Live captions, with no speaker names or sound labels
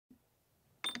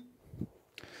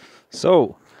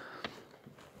So,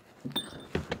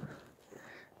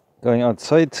 going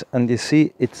outside, and you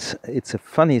see it's a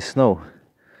funny snow.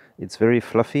 It's very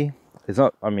fluffy. It's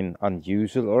not, I mean,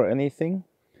 unusual or anything,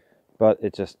 but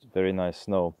it's just very nice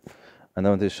snow. And I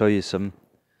want to show you some.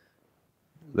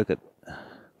 Look at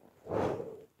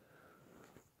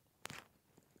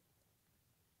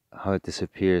how it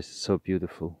disappears. It's so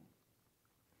beautiful,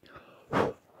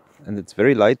 and it's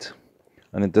very light,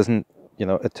 and it doesn't,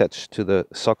 attach to the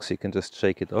socks. You can just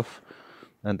shake it off.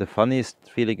 And the funniest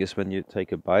feeling is when you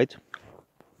take a bite.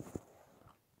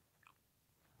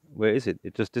 Where is it?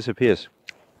 It just disappears.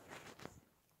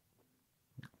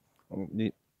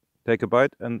 You take a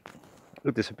bite and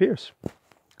it disappears.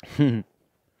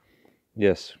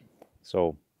 Yes.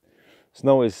 So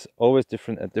snow is always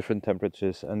different at different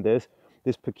temperatures, and there's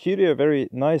this peculiar, very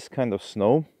nice kind of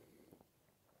snow.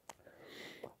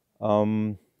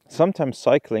 Sometimes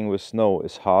cycling with snow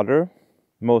is harder.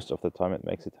 Most of the time it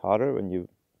makes it harder when you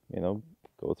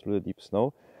go through the deep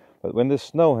snow. But when the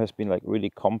snow has been like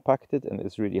really compacted and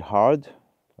it's really hard,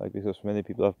 like because many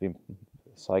people have been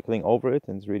cycling over it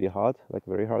and it's really hard, like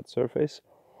very hard surface.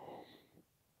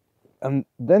 And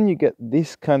then you get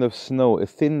this kind of snow, a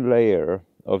thin layer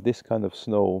of this kind of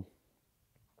snow.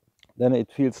 Then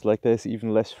it feels like there's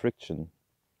even less friction.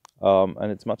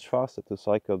 And it's much faster to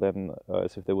cycle than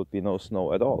as if there would be no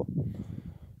snow at all.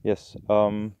 Yes,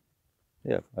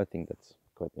 yeah, I think that's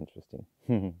quite interesting.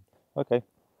 Okay,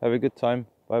 have a good time.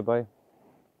 Bye bye.